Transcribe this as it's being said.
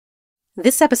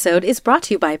This episode is brought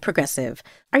to you by Progressive.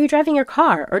 Are you driving your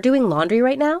car or doing laundry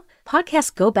right now?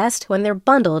 Podcasts go best when they're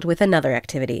bundled with another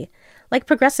activity. Like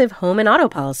Progressive home and auto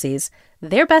policies,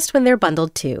 they're best when they're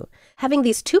bundled too. Having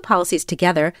these two policies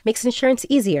together makes insurance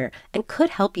easier and could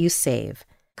help you save.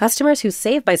 Customers who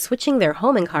save by switching their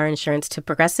home and car insurance to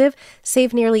Progressive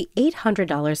save nearly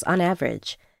 $800 on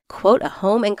average. Quote a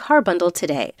home and car bundle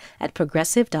today at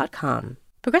Progressive.com.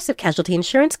 Progressive Casualty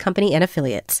Insurance Company and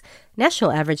Affiliates.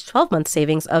 National average 12-month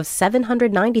savings of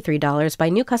 $793 by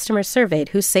new customers surveyed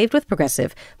who saved with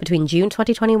Progressive between June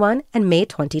 2021 and May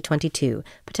 2022.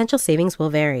 Potential savings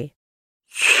will vary.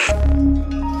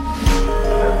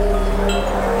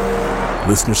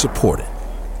 Listener supported.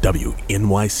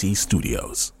 WNYC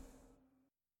Studios.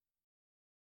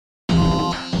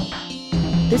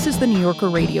 This is the New Yorker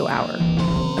Radio Hour,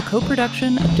 a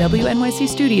co-production of WNYC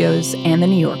Studios and The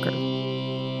New Yorker.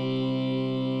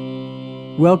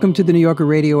 Welcome to the New Yorker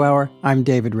Radio Hour. I'm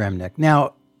David Remnick.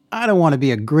 Now, I don't want to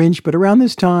be a Grinch, but around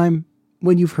this time,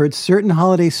 when you've heard certain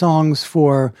holiday songs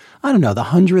for, the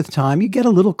 100th time, you get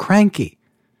a little cranky.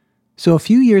 So a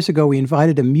few years ago, we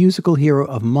invited a musical hero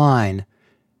of mine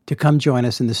to come join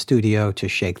us in the studio to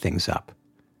shake things up.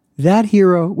 That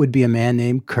hero would be a man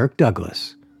named Kirk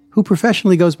Douglas, who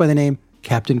professionally goes by the name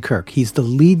Captain Kirk. He's the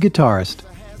lead guitarist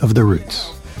of The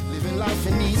Roots. Living life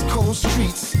in these cold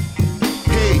streets.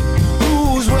 Hey,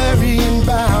 who's worrying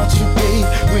about you, babe,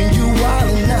 when you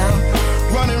wildin'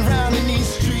 out, running around in these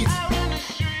streets?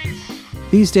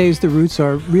 These days, The Roots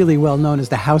are really well known as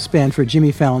the house band for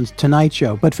Jimmy Fallon's Tonight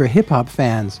Show, but for hip-hop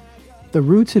fans, The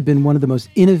Roots have been one of the most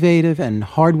innovative and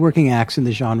hard-working acts in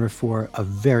the genre for a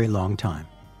very long time.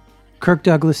 Kirk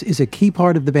Douglas is a key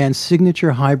part of the band's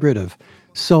signature hybrid of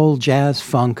soul, jazz,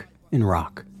 funk, and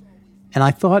rock. And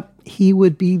I thought he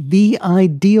would be the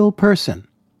ideal person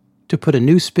to put a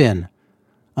new spin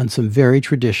on some very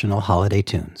traditional holiday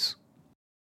tunes.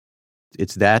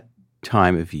 It's that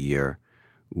time of year.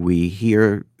 We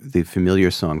hear the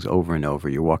familiar songs over and over.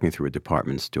 You're walking through a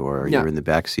department store, you're in the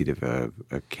backseat of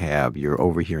a cab, you're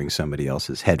overhearing somebody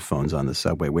else's headphones on the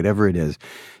subway, whatever it is.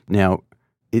 Now,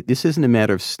 this isn't a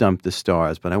matter of stump the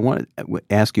stars, but I want to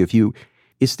ask you,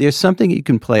 is there something you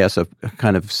can play us a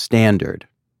kind of standard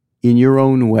in your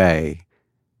own way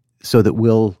so that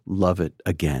we'll love it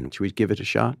again? Should we give it a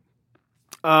shot?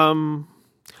 I've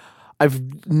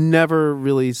never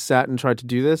really sat and tried to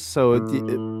do this, so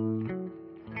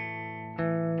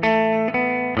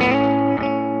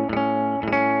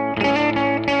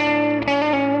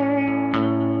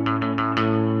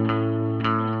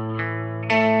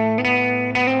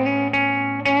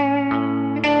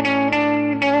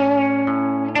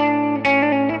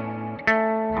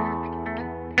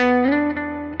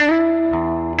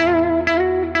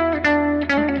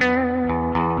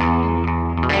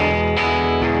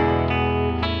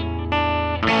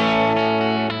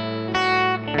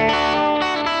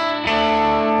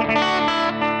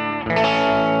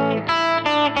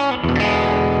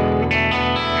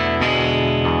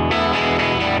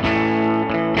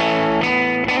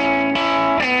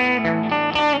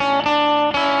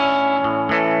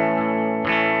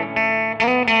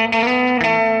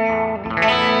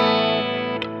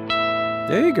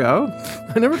There you go.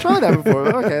 I never tried that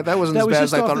before. Okay, that wasn't as bad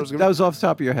as I thought it was going to be. That was off the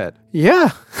top of your head.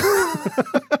 Yeah.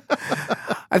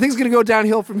 I think it's going to go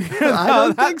downhill from here. I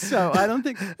don't think so.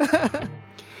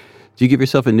 Do you give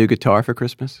yourself a new guitar for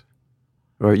Christmas?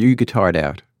 Or are you guitared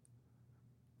out?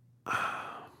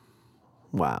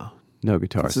 Wow. No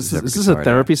guitarist. Is this a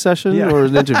therapy session or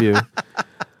an interview?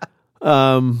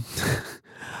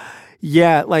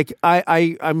 Yeah, like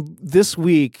I'm this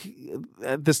week,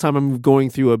 at this time I'm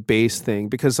going through a bass thing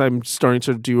because I'm starting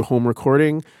to do home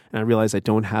recording and I realize I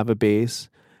don't have a bass.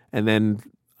 And then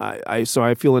I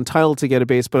feel entitled to get a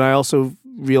bass, but I also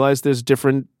realize there's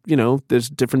different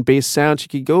bass sounds you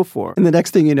could go for. And the next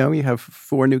thing you know, you have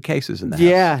 4 new cases in the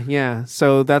house. Yeah.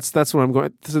 So that's what I'm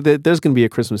going. So there's going to be a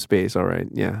Christmas bass, all right.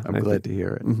 Yeah, I'm glad to hear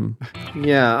it. Mm-hmm.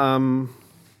 Yeah.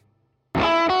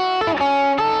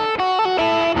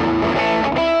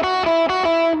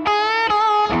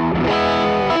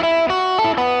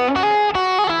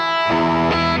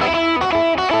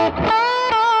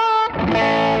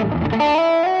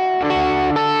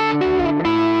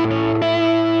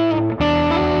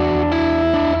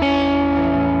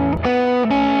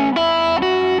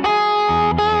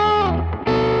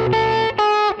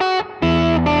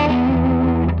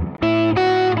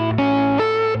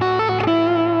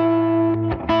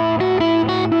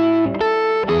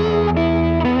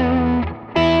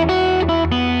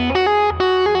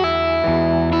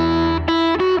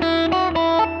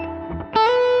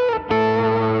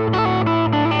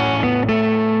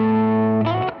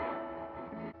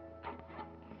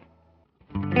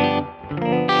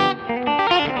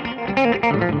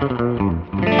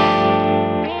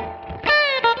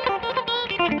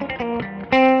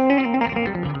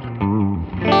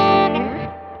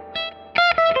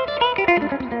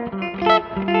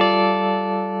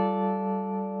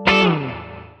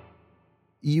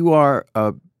 you are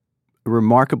a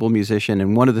remarkable musician,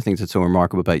 and one of the things that's so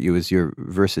remarkable about you is your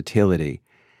versatility.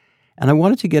 And I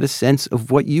wanted to get a sense of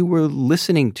what you were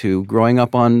listening to growing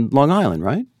up on Long Island,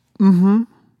 right? Mm-hmm.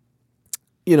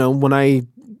 You know, when I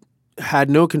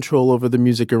had no control over the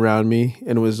music around me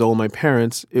and it was all my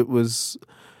parents, it was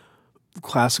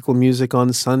classical music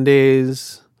on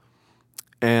Sundays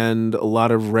and a lot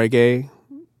of reggae,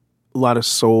 a lot of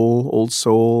soul, old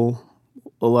soul,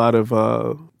 a lot of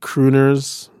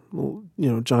crooners, you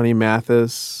know, Johnny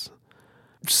Mathis,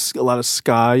 just a lot of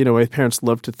ska. You know, my parents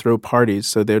loved to throw parties,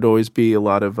 so there'd always be a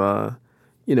lot of,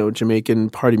 you know,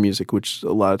 Jamaican party music, which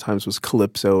a lot of times was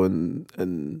calypso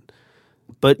and.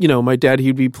 But, you know, my dad,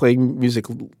 he'd be playing music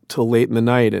till late in the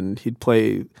night, and he'd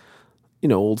play, you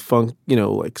know, old funk, you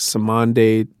know, like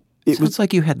Samande. It was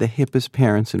like you had the hippest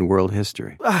parents in world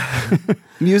history.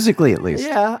 Musically, at least.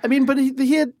 Yeah. I mean, but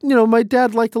he had, you know, my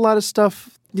dad liked a lot of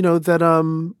stuff, you know, that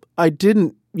I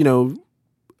didn't, you know,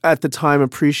 at the time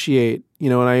appreciate, you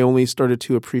know, and I only started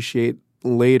to appreciate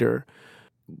later.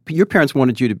 Your parents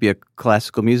wanted you to be a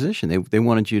classical musician. They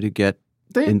wanted you to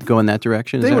go in that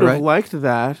direction. Is they that would right? have liked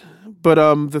that. But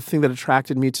the thing that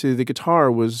attracted me to the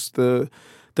guitar was the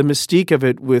mystique of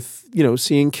it with, you know,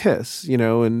 seeing Kiss, you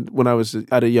know, and when I was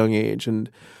at a young age. And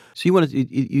so you wanted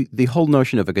the whole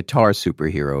notion of a guitar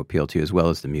superhero appealed to you as well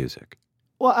as the music.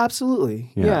 Well,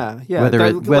 absolutely. Yeah.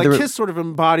 Whether Kiss sort of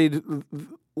embodied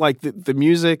like the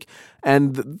music,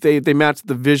 and they matched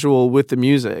the visual with the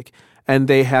music. And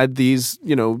they had these,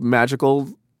 you know, magical,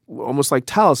 almost like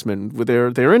talisman with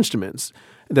their instruments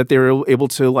that they were able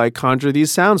to like conjure these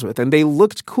sounds with. And they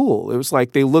looked cool. It was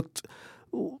like they looked,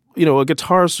 you know, a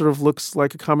guitar sort of looks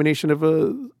like a combination of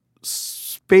a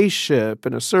spaceship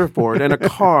and a surfboard and a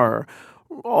car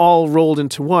all rolled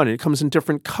into one. It comes in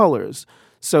different colors.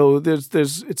 So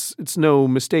it's no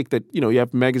mistake that, you know, you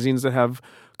have magazines that have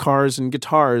cars and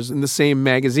guitars in the same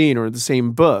magazine or the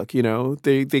same book. You know,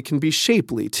 they can be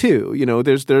shapely too. You know,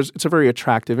 it's a very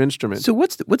attractive instrument. So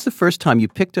what's the first time you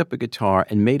picked up a guitar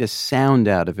and made a sound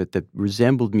out of it that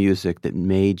resembled music that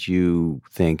made you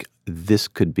think this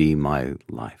could be my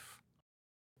life?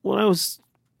 When I was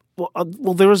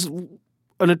there was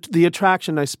the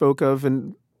attraction I spoke of,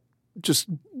 and just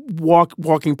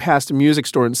walking past a music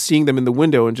store and seeing them in the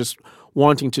window and just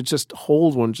wanting to just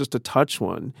hold one, just to touch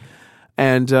one.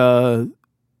 And the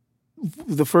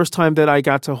first time that I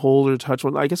got to hold or touch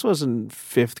one, I guess it was in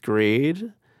 5th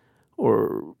grade.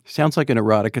 Or sounds like an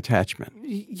erotic attachment.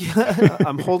 Yeah,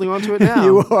 I'm holding on to it now.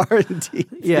 You are indeed.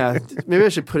 Yeah, maybe I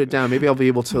should put it down. Maybe I'll be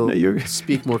able to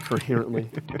speak more coherently.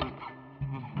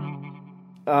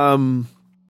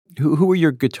 Who were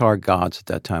your guitar gods at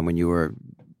that time when you were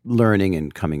learning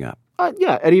and coming up?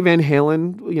 Yeah, Eddie Van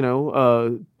Halen. You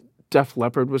know, Def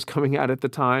Leppard was coming out at the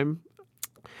time.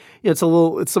 Yeah,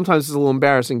 sometimes it's a little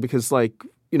embarrassing because, like,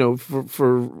 you know,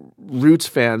 for Roots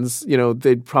fans, you know,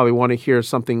 they'd probably want to hear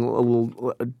something a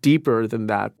little deeper than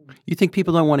that. You think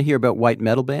people don't want to hear about white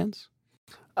metal bands?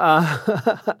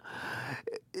 It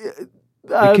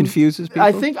confuses people.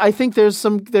 I think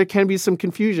there can be some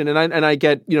confusion, and I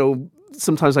get, you know,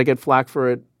 sometimes I get flack for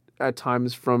it at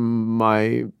times from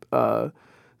my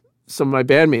some of my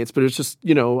bandmates, but it's just,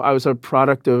 you know, I was a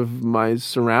product of my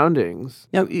surroundings.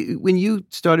 Now, when you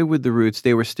started with the Roots,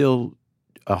 they were still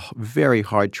a very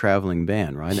hard traveling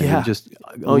band, right? Yeah. I mean, just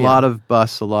a lot of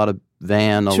bus, a lot of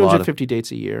van, 250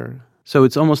 dates a year. So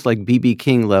it's almost like B.B.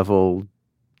 King level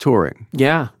touring.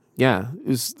 Yeah.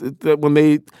 When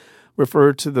they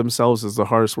referred to themselves as the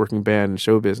hardest working band in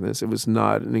show business, it was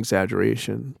not an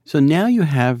exaggeration. So now you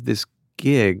have this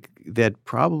gig that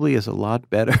probably is a lot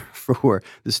better for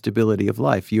the stability of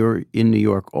life. You're in New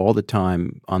York all the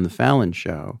time on the Fallon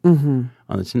show, on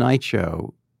the Tonight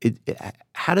Show.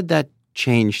 How did that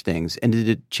change things? And did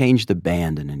it change the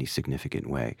band in any significant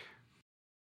way?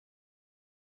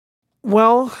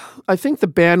 Well, I think the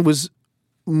band was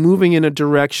moving in a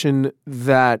direction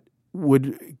that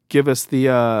would give us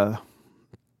the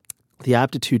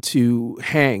aptitude to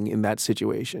hang in that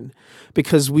situation.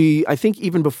 Because I think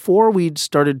even before we'd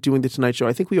started doing the Tonight Show,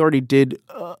 I think we already did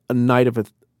a night of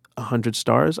 100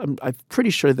 stars. I'm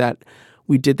pretty sure that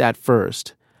we did that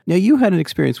first. Now, you had an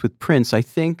experience with Prince. I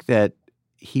think that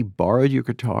he borrowed your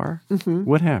guitar. Mm-hmm.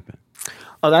 What happened?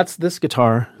 Oh, that's this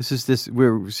guitar.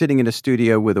 We're sitting in a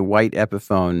studio with a white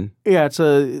Epiphone. Yeah, it's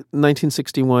a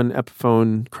 1961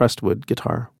 Epiphone Crestwood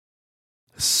guitar.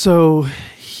 So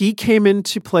he came in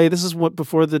to play. This is what,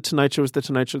 before the Tonight Show was the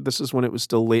Tonight Show, this is when it was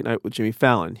still Late Night with Jimmy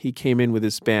Fallon. He came in with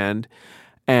his band,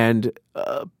 and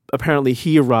apparently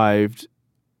he arrived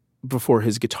before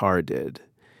his guitar did.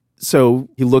 So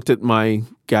he looked at my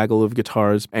gaggle of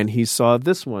guitars, and he saw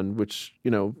this one, which, you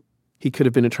know, he could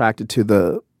have been attracted to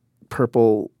the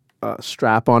purple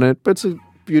strap on it, but it's a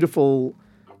beautiful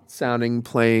sounding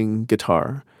playing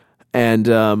guitar.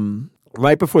 And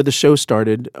right before the show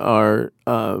started, our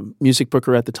music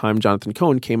booker at the time, Jonathan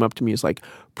Cohen, came up to me. He's like,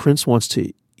 Prince wants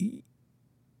to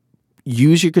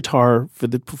use your guitar for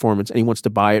the performance, and he wants to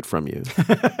buy it from you.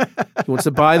 He wants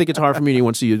to buy the guitar from you, and he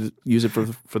wants to use it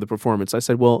for the performance. I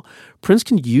said, well, Prince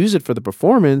can use it for the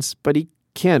performance, but he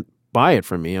can't buy it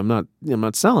from me. I'm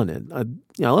not selling it.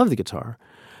 I love the guitar.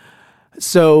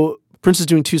 So Prince is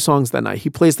doing 2 songs that night. He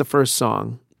plays the first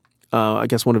song, I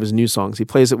guess one of his new songs. He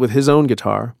plays it with his own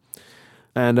guitar.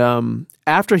 And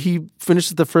after he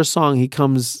finishes the first song, he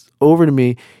comes over to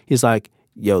me. He's like,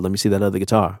 yo, let me see that other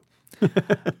guitar.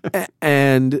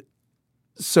 And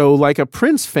so like a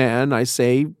Prince fan, I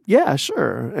say, yeah,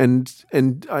 sure.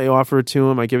 And I offer it to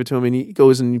him. I give it to him, and he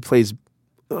goes and he plays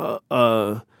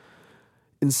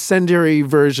incendiary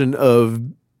version of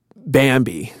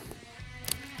Bambi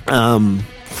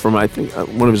from, I think,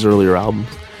 one of his earlier albums.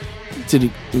 Did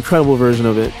an incredible version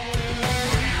of it.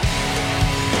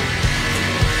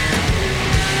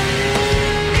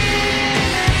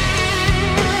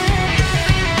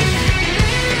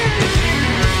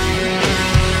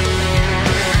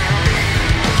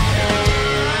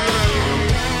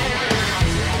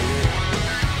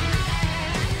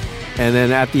 And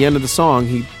then at the end of the song,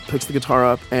 he picks the guitar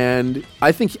up, and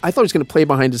I thought he was going to play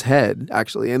behind his head,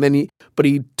 actually. And then he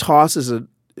tosses it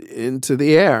into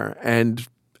the air and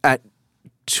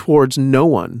towards no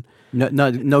one.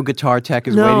 No guitar tech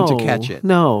is waiting to catch it.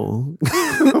 No.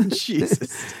 Oh,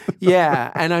 Jesus.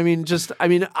 Yeah, and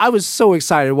I was so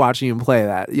excited watching him play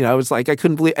that. I was like, I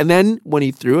couldn't believe. And then when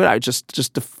he threw it, I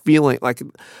just the feeling like.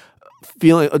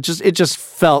 It just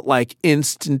felt like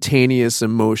instantaneous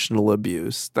emotional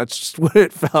abuse. That's just what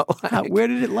it felt like. Where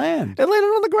did it land? It landed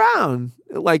on the ground.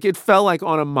 Like it felt like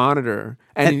on a monitor,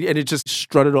 and it just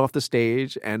strutted off the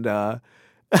stage. And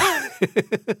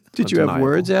did you have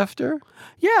words after?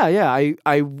 Yeah.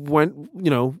 I went.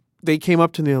 They came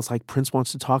up to me. I was like, Prince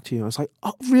wants to talk to you. I was like,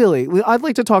 oh, really? I'd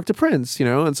like to talk to Prince.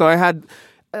 And so I had.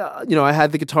 I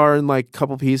had the guitar in like a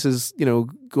couple pieces,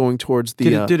 going towards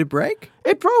the... Did it break?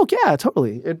 It broke, yeah,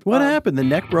 totally. What happened? The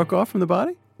neck broke off from the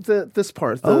body? This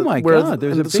part. Oh my God,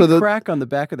 there's a big crack on the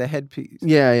back of the headpiece.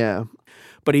 Yeah.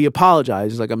 But he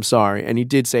apologized. He's like, I'm sorry. And he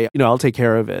did say, I'll take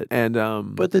care of it. And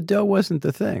But the dough wasn't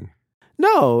the thing.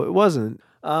 No, it wasn't.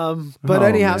 But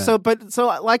anyhow, man.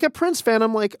 so like a Prince fan,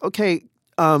 I'm like, okay,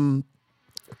 you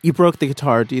broke the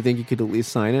guitar. Do you think you could at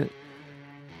least sign it?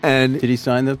 And did he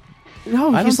sign the...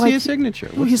 No, I don't see a signature.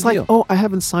 He's like, oh, I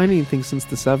haven't signed anything since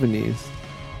the 70s.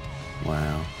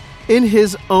 Wow. In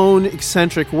his own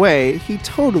eccentric way, he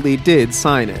totally did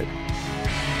sign it.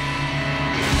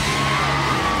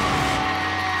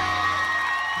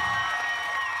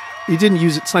 He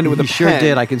didn't sign it with a pen. He sure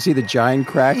did. I can see the giant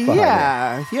crack behind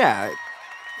it. Yeah.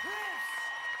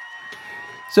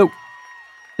 So,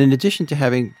 in addition to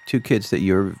having 2 kids that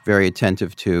you're very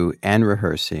attentive to and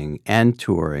rehearsing and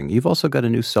touring, you've also got a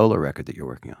new solo record that you're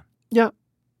working on. Yeah,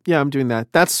 I'm doing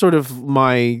that. That's sort of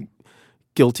my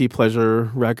guilty pleasure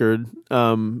record.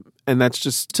 And that's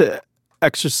just to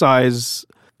exercise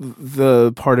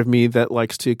the part of me that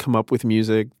likes to come up with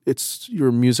music. It's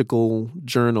your musical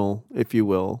journal, if you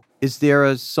will. Is there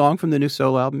a song from the new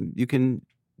solo album you can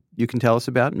tell us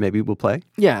about, and maybe we'll play?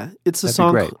 Yeah, it's a That'd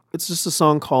song. be great. It's just a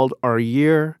song called "Our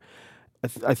Year."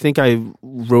 I think I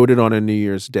wrote it on a New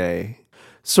Year's Day.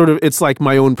 Sort of, it's like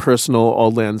my own personal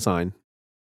Auld Lang Syne.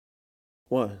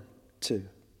 1, 2,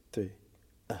 3.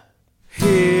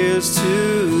 Here's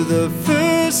to the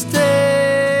first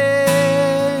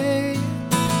day.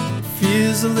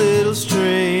 Feels a little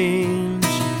strange.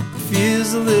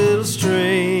 Feels a little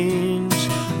strange.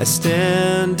 I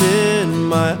stand in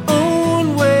my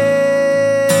own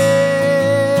way.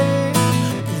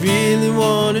 Really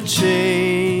want to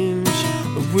change.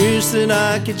 I wish that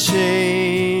I could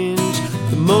change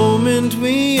the moment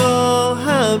we all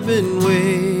have been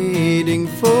waiting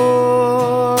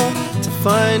for. To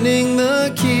finding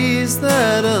the keys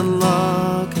that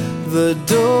unlock the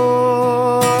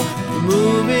door.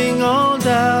 Removing all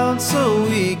doubt so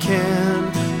we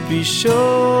can be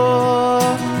sure.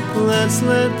 Let's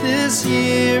let this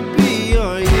year be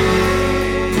our year.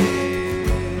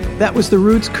 That was The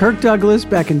Roots' Kirk Douglas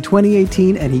back in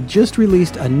 2018, and he just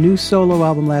released a new solo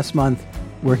album last month,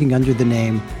 working under the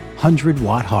name 100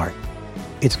 Watt Heart.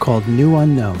 It's called New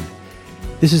Unknown.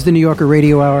 This is the New Yorker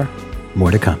Radio Hour.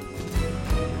 More to come.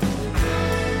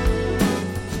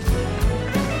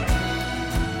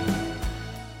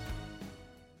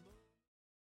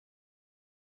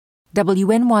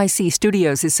 WNYC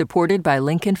Studios is supported by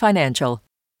Lincoln Financial.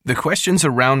 The questions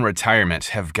around retirement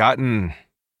have gotten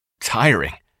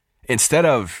tiring. Instead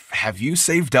of, have you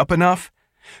saved up enough?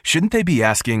 Shouldn't they be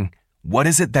asking, what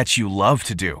is it that you love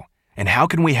to do? And how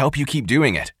can we help you keep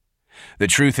doing it? The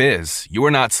truth is, you're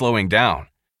not slowing down.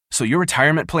 So your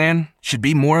retirement plan should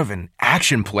be more of an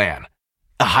action plan,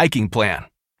 a hiking plan,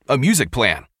 a music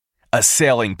plan, a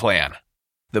sailing plan.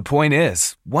 The point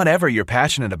is, whatever you're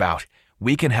passionate about,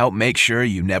 we can help make sure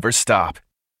you never stop.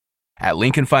 At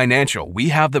Lincoln Financial, we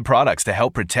have the products to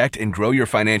help protect and grow your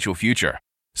financial future,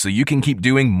 so you can keep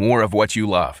doing more of what you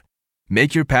love.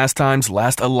 Make your pastimes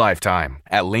last a lifetime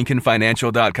at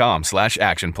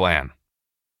lincolnfinancial.com/action plan.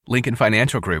 Lincoln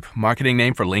Financial Group, marketing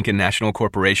name for Lincoln National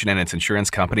Corporation and its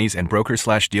insurance companies and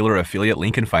broker/dealer affiliate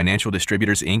Lincoln Financial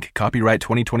Distributors, Inc., copyright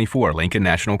 2024, Lincoln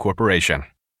National Corporation.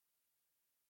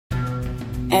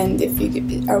 And if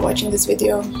you are watching this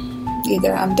video,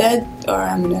 either I'm dead or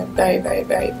I'm in a very, very,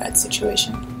 very bad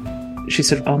situation. She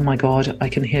said, oh my God, I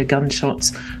can hear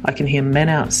gunshots. I can hear men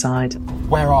outside.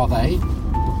 Where are they?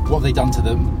 What have they done to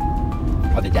them?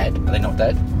 Are they dead? Are they not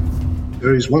dead?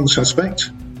 There is one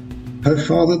suspect, her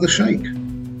father, the Sheikh.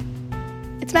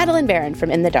 It's Madeline Barron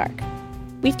from In the Dark.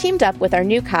 We've teamed up with our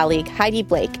new colleague Heidi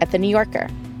Blake at The New Yorker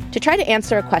to try to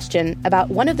answer a question about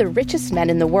one of the richest men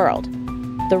in the world,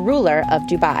 the ruler of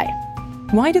Dubai.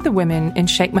 Why do the women in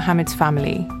Sheikh Mohammed's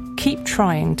family keep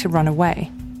trying to run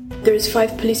away? There's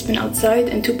 5 policemen outside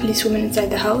and 2 policewomen inside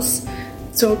the house.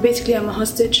 So basically I'm a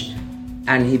hostage.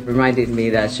 And he reminded me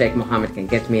that Sheikh Mohammed can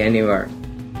get me anywhere.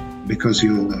 Because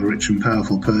you're a rich and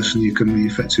powerful person, you can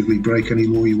effectively break any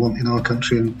law you want in our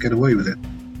country and get away with it.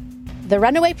 The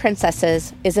Runaway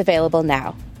Princesses is available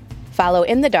now. Follow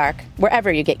In the Dark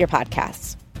wherever you get your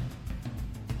podcasts.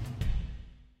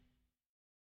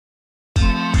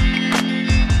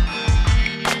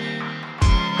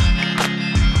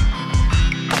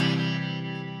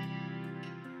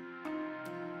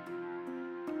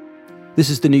 This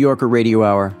is the New Yorker Radio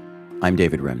Hour. I'm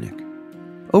David Remnick.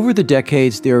 Over the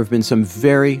decades, there have been some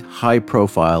very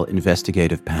high-profile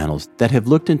investigative panels that have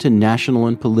looked into national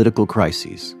and political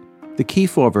crises. The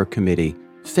Kefauver Committee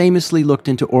famously looked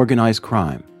into organized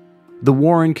crime. The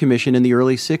Warren Commission in the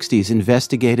early 60s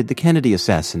investigated the Kennedy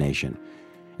assassination.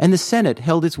 And the Senate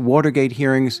held its Watergate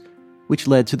hearings, which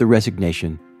led to the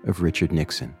resignation of Richard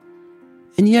Nixon.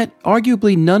 And yet,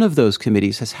 arguably none of those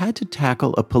committees has had to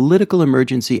tackle a political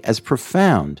emergency as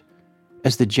profound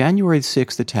as the January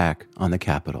 6th attack on the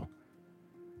Capitol.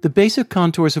 The basic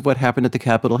contours of what happened at the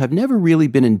Capitol have never really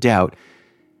been in doubt,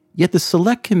 yet the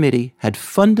Select Committee had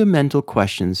fundamental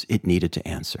questions it needed to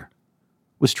answer.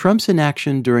 Was Trump's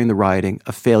inaction during the rioting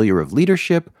a failure of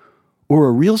leadership or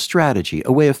a real strategy,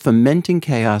 a way of fomenting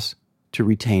chaos to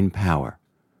retain power?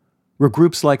 Were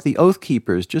groups like the Oath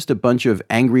Keepers just a bunch of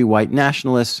angry white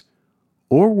nationalists,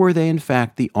 or were they in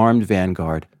fact the armed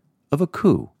vanguard of a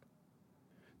coup?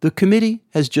 The committee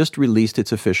has just released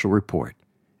its official report,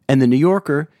 and The New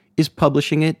Yorker is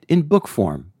publishing it in book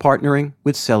form, partnering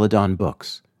with Celadon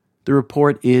Books. The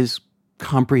report is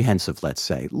comprehensive, let's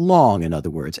say, long in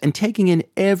other words, and taking in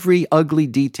every ugly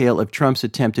detail of Trump's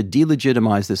attempt to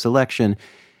delegitimize this election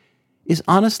is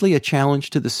honestly a challenge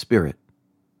to the spirit.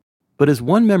 But as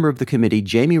one member of the committee,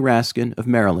 Jamie Raskin of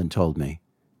Maryland, told me,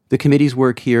 the committee's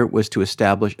work here was to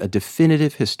establish a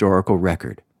definitive historical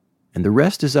record, and the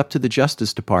rest is up to the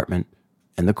Justice Department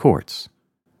and the courts.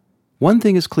 One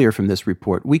thing is clear from this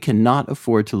report: we cannot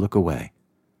afford to look away.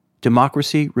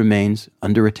 Democracy remains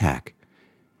under attack.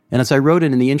 And as I wrote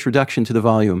it in the introduction to the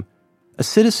volume, a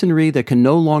citizenry that can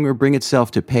no longer bring itself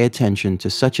to pay attention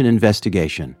to such an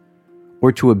investigation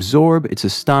or to absorb its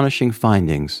astonishing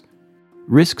findings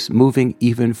risks moving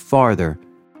even farther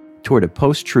toward a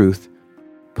post-truth,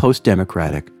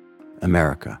 post-democratic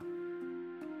America.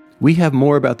 We have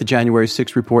more about the January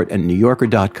 6th report at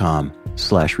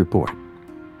newyorker.com/report.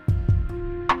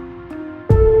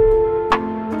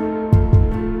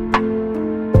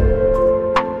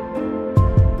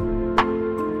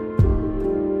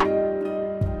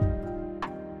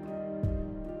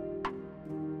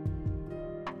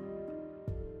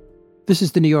 This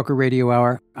is the New Yorker Radio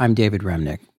Hour. I'm David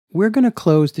Remnick. We're going to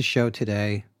close the show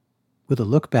today with a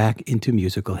look back into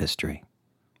musical history.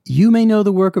 You may know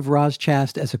the work of Roz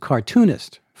Chast as a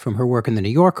cartoonist from her work in The New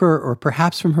Yorker, or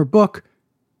perhaps from her book,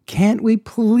 Can't We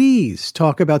Please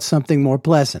Talk About Something More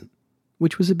Pleasant,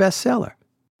 which was a bestseller.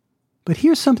 But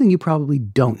here's something you probably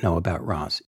don't know about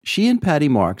Roz. She and Patty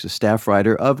Marks, a staff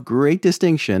writer of great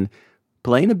distinction,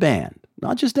 play in a band,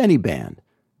 not just any band,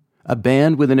 a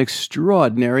band with an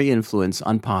extraordinary influence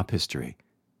on pop history.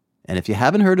 And if you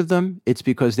haven't heard of them, it's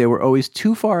because they were always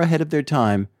too far ahead of their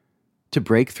time to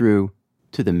break through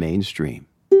to the mainstream.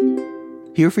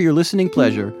 Here for your listening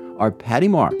pleasure are Patty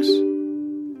Marks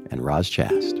and Roz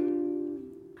Chast.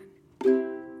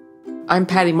 I'm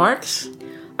Patty Marks.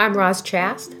 I'm Roz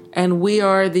Chast. And we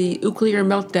are the Ukulele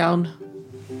Meltdown.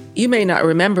 You may not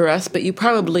remember us, but you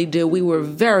probably do. We were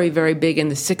very, very big in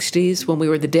the 60s when we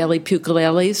were the Daily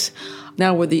Pukuleles.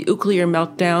 Now we're the Ukulele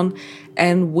Meltdown,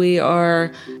 and we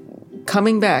are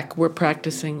coming back. We're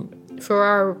practicing.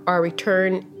 For our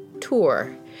return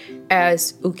tour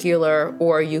as Ukulele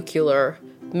or Ukulele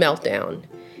Meltdown,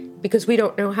 because we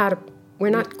don't know how to,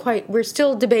 we're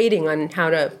still debating on how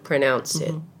to pronounce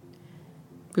it.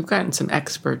 We've gotten some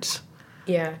experts.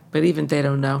 Yeah. But even they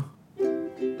don't know.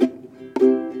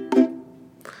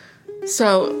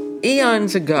 So,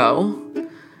 eons ago,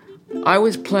 I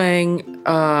was playing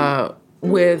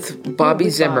with Bobby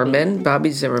Zimmerman.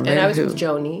 Bobby Zimmerman. And I was with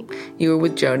Joni. You were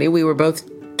with Joni. We were both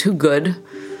too good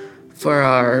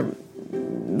for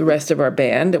the rest of our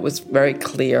band. It was very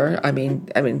clear. I mean,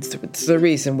 it's the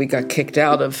reason we got kicked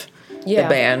out of the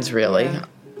bands, really. Yeah.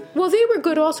 Well, they were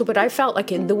good also, but I felt like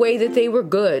the way that they were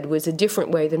good was a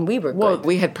different way than we were good. Well,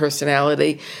 we had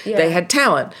personality. Yeah. They had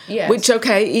talent. Yes. Which,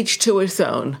 okay, each to its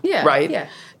own. Yeah. Right? Yeah.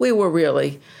 We were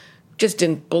really just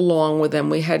didn't belong with them.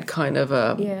 We had kind of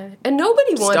a and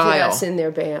nobody wanted style. us in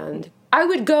their band. I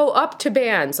would go up to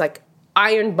bands like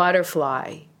Iron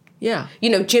Butterfly. Yeah.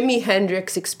 Jimi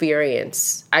Hendrix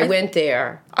Experience. I went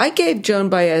there. I gave Joan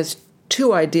Baez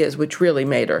 2 ideas, which really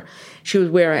made her. She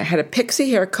was had a pixie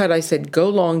haircut. I said, "Go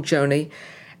long, Joni."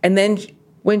 And then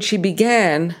when she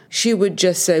began, she would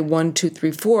just say 1, 2,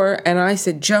 3, 4. And I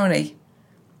said, "Joni,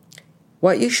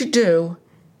 what you should do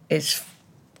is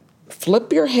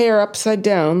flip your hair upside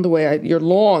down the way your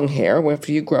long hair,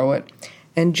 after you grow it,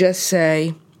 and just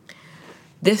say,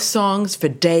 'This song's for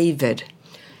David.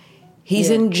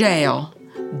 He's in jail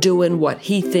doing what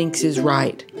he thinks is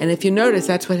right.'" And if you notice,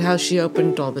 that's how she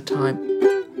opened all the time.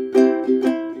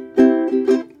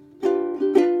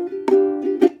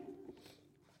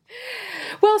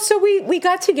 Well, so we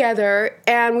got together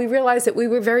and we realized that we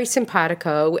were very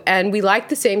simpatico and we liked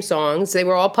the same songs. They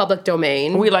were all public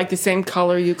domain. We liked the same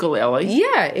color ukulele.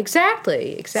 Yeah,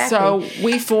 exactly. So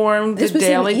we formed the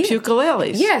Daily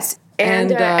Pukuleles. Yes,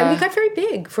 and we got very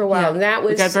big for a while. Yeah, and that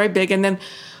was we got very big, and then.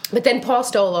 But then Paul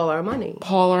stole all our money.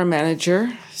 Paul, our manager,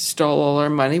 stole all our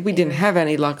money. We didn't have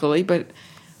any, luckily, but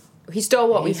he stole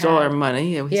what we had. He stole our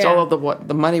money. He stole all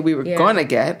the money we were going to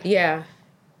get. Yeah.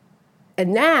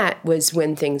 And that was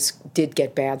when things did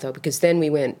get bad, though, because then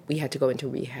we had to go into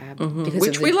rehab.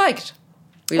 Which we liked.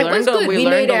 We learned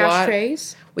made a lot.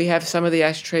 Ashtrays. We have some of the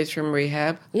ashtrays from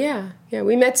rehab. Yeah.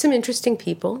 We met some interesting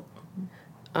people.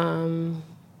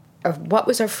 What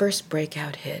was our first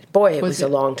breakout hit? Boy, it was a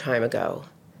long time ago.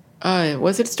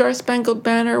 Was it Star Spangled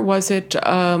Banner? Was it...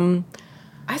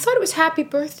 I thought it was Happy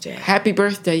Birthday. Happy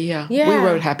Birthday, yeah. We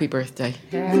wrote Happy Birthday.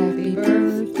 Happy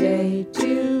birthday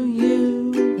to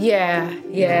you.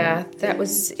 Yeah. That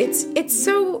was... It's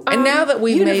so... and now that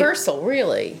we've universal,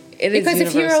 really. It is because universal.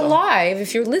 If you're alive,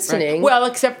 if you're listening... Right. Well,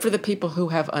 except for the people who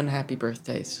have unhappy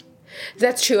birthdays.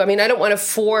 That's true. I mean, I don't want to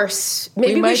force...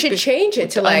 Maybe we should change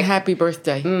it to like... Happy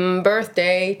birthday.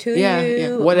 Birthday to you.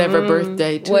 Yeah. Whatever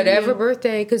birthday to you. Whatever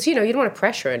birthday. Because, you don't want to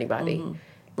pressure anybody.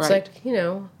 It's right.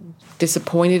 like,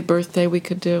 Disappointed birthday we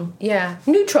could do. Yeah.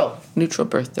 Neutral. Neutral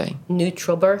birthday.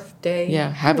 Neutral birthday. Yeah.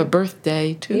 Have a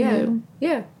birthday to you.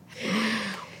 Yeah.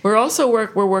 We're also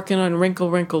we're working on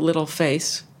Wrinkle, Wrinkle, Little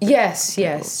Face. Yes.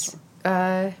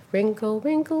 Wrinkle,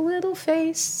 wrinkle, little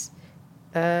face.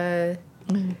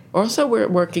 Also, we're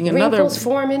working another... Wrinkles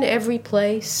form in every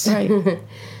place. Right.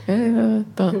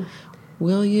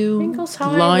 Will you... Wrinkles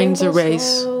high, lines wrinkles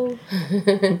erase. low.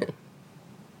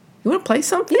 You want to play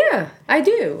something? Yeah, I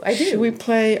do. Should we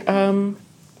play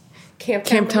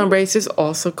Camptown Races,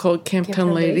 also called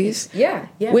Camptown Ladies? Yeah.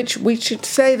 Which we should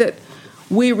say that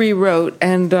we rewrote,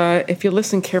 and if you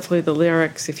listen carefully to the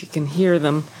lyrics, if you can hear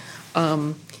them,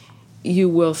 you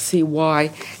will see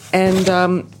why. And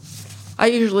I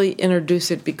usually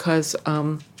introduce it because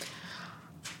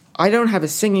I don't have a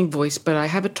singing voice, but I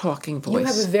have a talking voice. You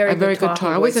have a very good talking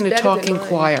voice. I was in a talking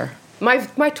choir.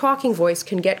 My talking voice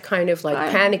can get kind of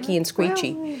like panicky and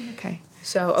screechy. Well, okay.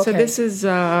 So this is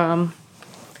On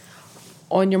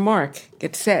Your Mark,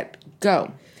 Get Set,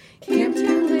 Go.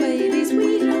 Camptown ladies,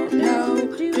 we don't know,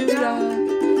 do-da,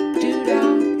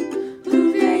 do-da,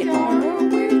 who they are or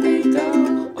where they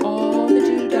go, all the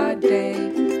do-da day.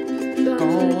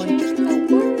 Gonna change the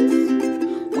words,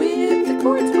 with the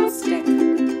chords will stick.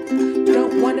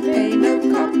 Don't want to pay no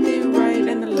copyright,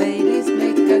 and the ladies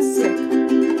make us sick.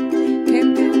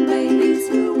 Camptown ladies,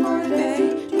 who are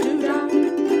they? Do-da,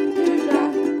 do-da,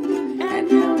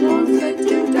 and how long's the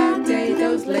do-da day?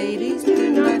 Those ladies do.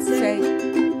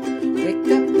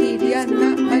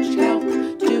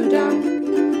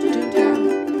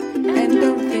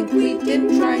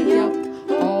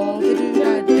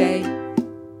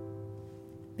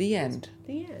 The end.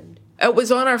 The end. It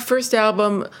was on our first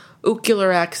album,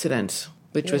 Ukulele Accidents,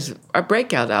 which was our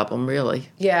breakout album, really.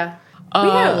 Yeah. We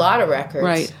had a lot of records.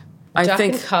 Right. Duck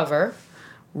and Cover.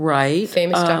 Right.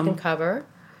 Famous Duck and Cover.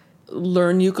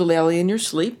 Learn ukulele in your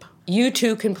sleep. You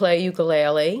too can play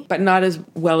ukulele. But not as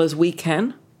well as we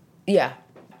can. Yeah.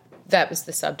 That was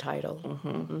the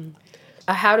subtitle.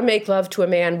 How to Make Love to a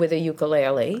Man with a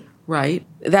Ukulele. Right.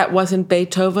 That wasn't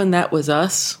Beethoven, that was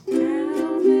us.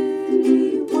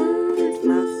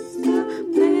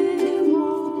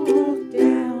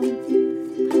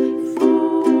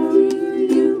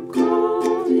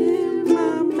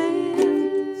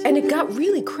 And it got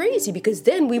really crazy because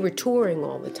then we were touring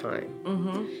all the time.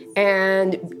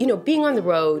 And, being on the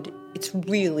road, it's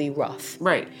really rough.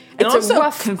 Right. And It's also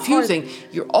rough, confusing.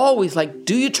 You're always like,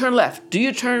 do you turn left? Do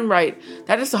you turn right?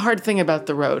 That is the hard thing about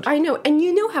the road. I know. And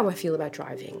you know how I feel about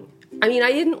driving. I mean,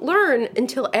 I didn't learn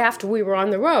until after we were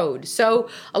on the road. So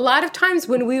a lot of times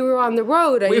when we were on the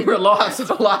road, we were lost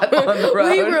a lot on the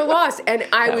road. We were lost, and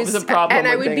I was a problem. And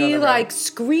I with would being be on the like road.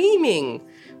 screaming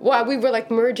while we were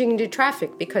like merging into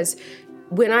traffic, because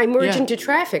when I merge into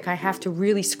traffic, I have to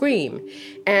really scream.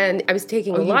 And I was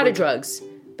taking a lot of drugs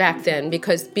back then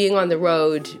because being on the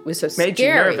road was so scary. Made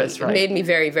you nervous, right? It made me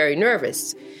very, very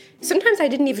nervous. Sometimes I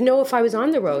didn't even know if I was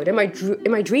on the road. Am I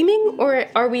dreaming, or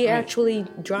are we actually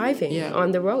driving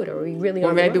on the road? Are we really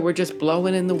on the road? Or maybe we're just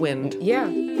blowing in the wind. Yeah.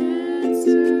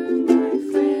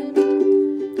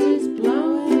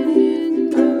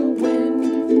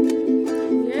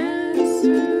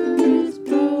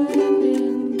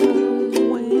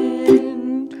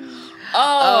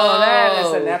 Oh, that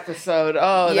is an episode.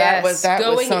 Oh, yes, that was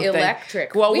going something.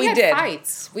 electric. Well, we had did.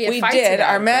 Fights. We We fights did. about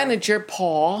Our that. manager,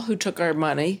 Paul, who took our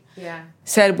money,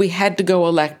 said we had to go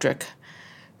electric.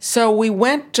 So we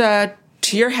went to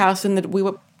your house, and we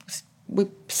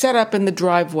set up in the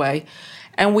driveway,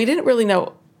 and we didn't really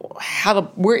know how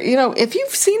to. If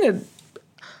you've seen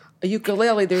a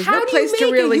ukulele, there's no place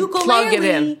to really plug it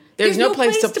in. There's no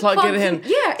place to plug it in.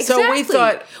 Yeah, exactly. So we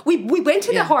thought we went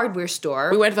to the hardware store.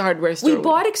 We went to the hardware store. We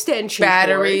bought extension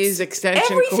batteries, cords,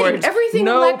 extension cords, everything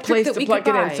no electric place that to we plug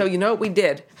could it in. buy. So you know what we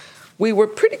did? We were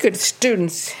pretty good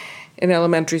students in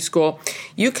elementary school.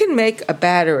 You can make a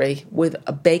battery with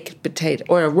a baked potato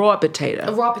or a raw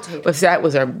potato. A raw potato. Well, that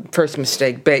was our first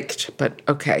mistake, baked, but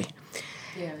okay.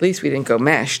 Yeah. At least we didn't go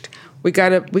mashed. We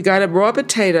got a raw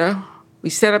potato. We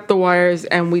set up the wires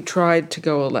and we tried to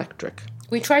go electric.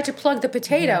 We tried to plug the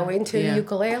potato into the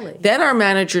ukulele. Then our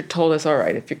manager told us, all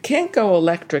right, if you can't go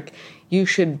electric, you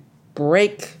should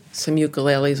break some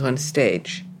ukuleles on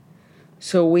stage.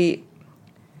 So we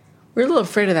were a little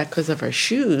afraid of that because of our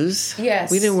shoes.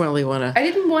 Yes. We didn't really want to I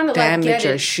didn't want to damage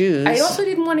our shoes. I also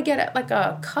didn't want to get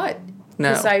a cut.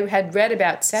 No. Because I had read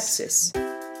about sepsis.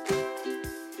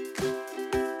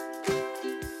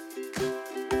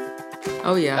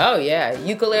 Oh, yeah. Oh, yeah.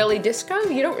 Ukulele disco?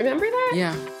 You don't remember that?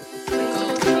 Yeah.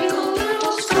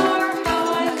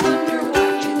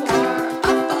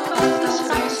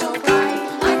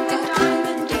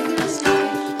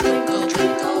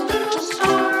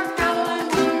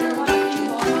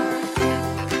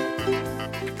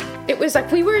 It was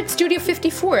like we were at Studio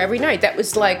 54 every night. That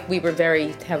was like we were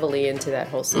very heavily into that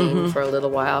whole scene for a little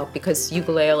while because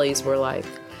ukuleles were like...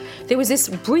 There was this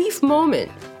brief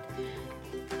moment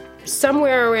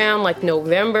somewhere around like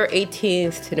November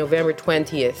 18th to November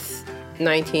 20th,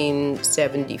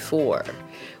 1974,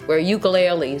 where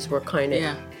ukuleles were kind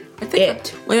of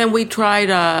it. Well, then we tried,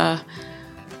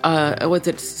 was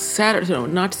it Saturday? No,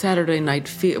 not Saturday Night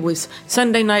Fever. It was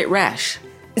Sunday Night Rash.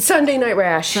 Sunday Night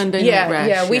Rash. Sunday Night Rash.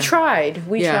 Yeah, we tried.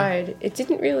 We tried. It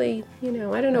didn't really, I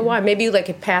don't know why. Maybe like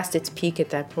it passed its peak at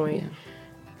that point. Yeah.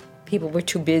 People were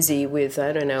too busy with,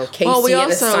 I don't know, Casey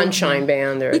and the Sunshine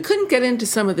Band. We couldn't get into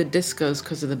some of the discos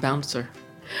because of the bouncer.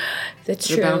 That's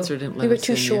true. The bouncer didn't let us in. We were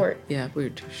too short. Yeah, we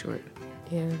were too short.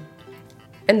 Yeah.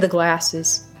 And the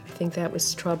glasses. I think that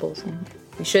was trouble.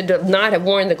 We should not have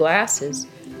worn the glasses.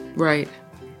 Right.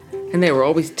 And they were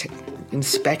always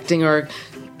inspecting our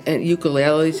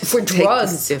ukuleles. For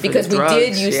drugs. Because we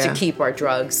did used to keep our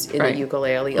drugs in the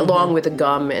ukulele, along with the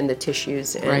gum and the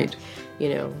tissues and,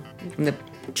 and the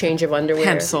change of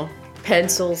underwear.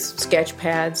 Pencils, sketch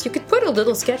pads. You could put a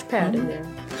little sketch pad in there.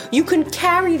 You can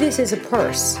carry this as a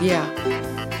purse. Yeah.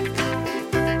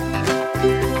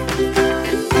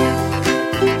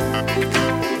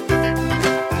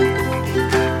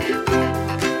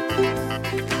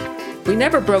 We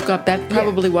never broke up. That's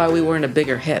probably why we weren't a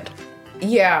bigger hit.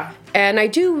 Yeah. And I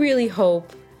do really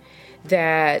hope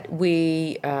that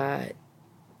we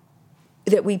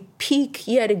peak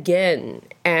yet again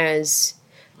as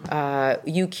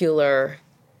ukulele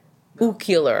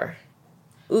Ocular.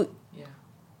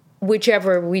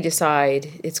 Whichever we decide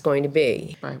it's going to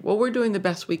be. Right. Well, we're doing the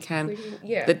best we can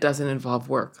that doesn't involve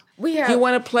work. We have. Do you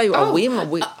want to play a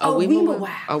Weema-Whack?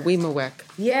 A Weema-Whack.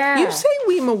 Yeah. You say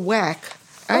Weema-Whack.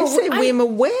 I say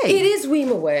Weema-Way. It is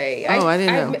Weema-Way. I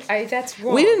didn't know. That's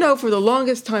wrong. We didn't know for the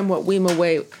longest time what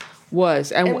Weema-Way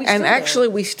was. And actually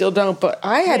we still don't. But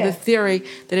I had the theory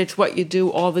that it's what you do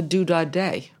all the doodah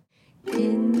day.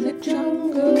 In the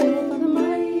jungle, the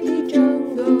mighty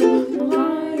jungle, the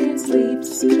lion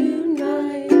sleeps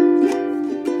tonight.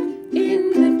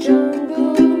 In the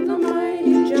jungle, the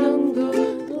mighty jungle,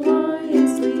 the lion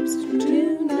sleeps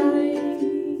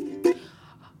tonight.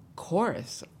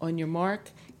 Chorus. On your mark,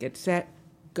 get set,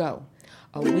 go.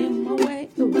 A Weema-Way,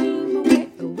 a Weema-Way,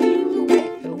 a Weema-Way,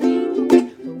 a Weema-Way,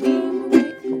 a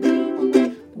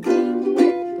Weema-Way,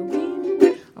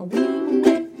 a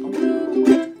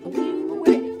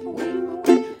Weema-Way, a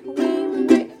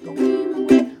Weema-Way,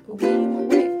 a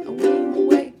Weema-Way, a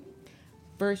Weema-Way.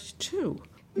 Verse 2.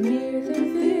 Near the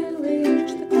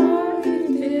village, the quiet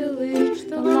village,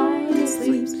 the lion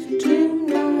sleeps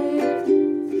tonight.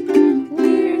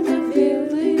 Near the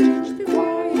village, the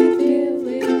quiet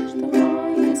village, the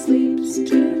lion sleeps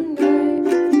tonight.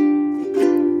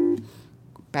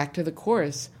 Back to the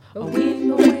chorus. A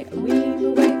Weema-Way, a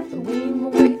Weema-Way, a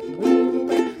Weema-Way,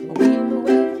 a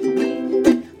Weema-Way, a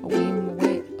Weema-Way, a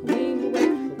Weema-Way, a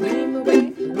Weema-Way,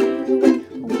 a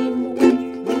Weema-Way,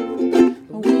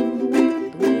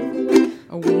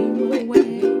 a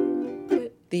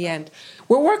Weema-Way. The end.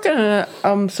 We're working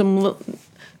on some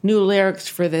new lyrics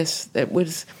for this that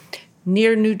was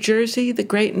near New Jersey, the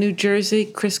great New Jersey.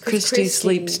 Chris Christie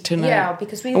sleeps tonight. Yeah,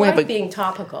 because we And like being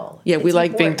topical. Yeah, we It's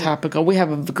like being important. topical. We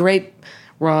have a great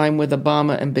rhyme with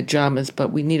Obama and pajamas,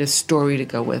 but we need a story to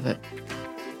go with it.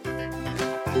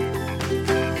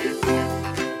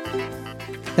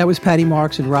 That was Patty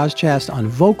Marks and Roz Chast on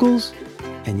vocals,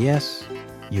 and yes,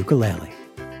 ukulele.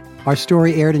 Our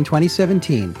story aired in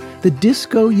 2017. The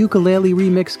disco ukulele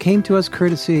remix came to us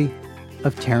courtesy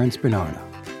of Terrence Bernardo.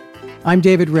 I'm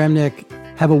David Remnick.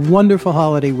 Have a wonderful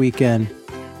holiday weekend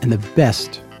and the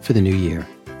best for the new year.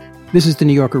 This is the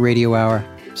New Yorker Radio Hour.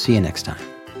 See you next time.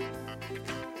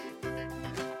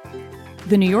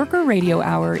 The New Yorker Radio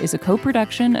Hour is a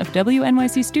co-production of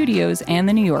WNYC Studios and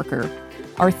The New Yorker.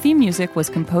 Our theme music was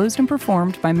composed and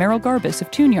performed by Merrill Garbus of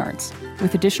Tune Yards,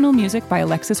 with additional music by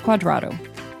Alexis Quadrado.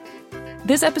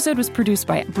 This episode was produced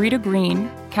by Brita Green,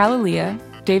 Kalalia,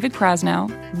 David Krasnow,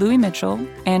 Louis Mitchell,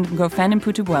 and Gofen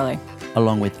Mputubwele.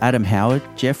 Along with Adam Howard,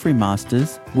 Jeffrey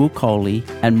Masters, Will Coley,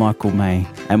 and Michael May.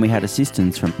 And we had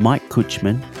assistance from Mike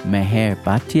Kuchman, Meher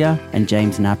Bhatia, and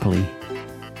James Napoli.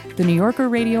 The New Yorker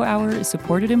Radio Hour is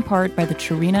supported in part by the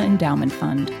Chirina Endowment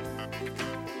Fund.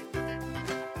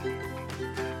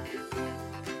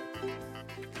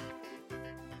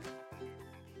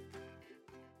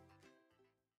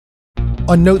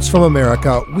 On Notes from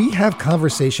America, we have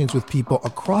conversations with people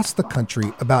across the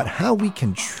country about how we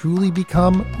can truly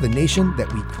become the nation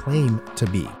that we claim to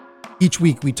be. Each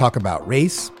week, we talk about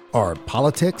race, our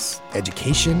politics,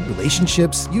 education,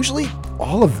 relationships, usually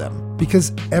all of them,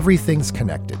 because everything's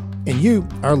connected. And you,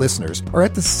 our listeners, are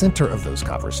at the center of those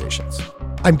conversations.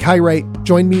 I'm Kai Wright.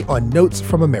 Join me on Notes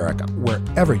from America,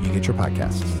 wherever you get your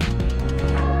podcasts.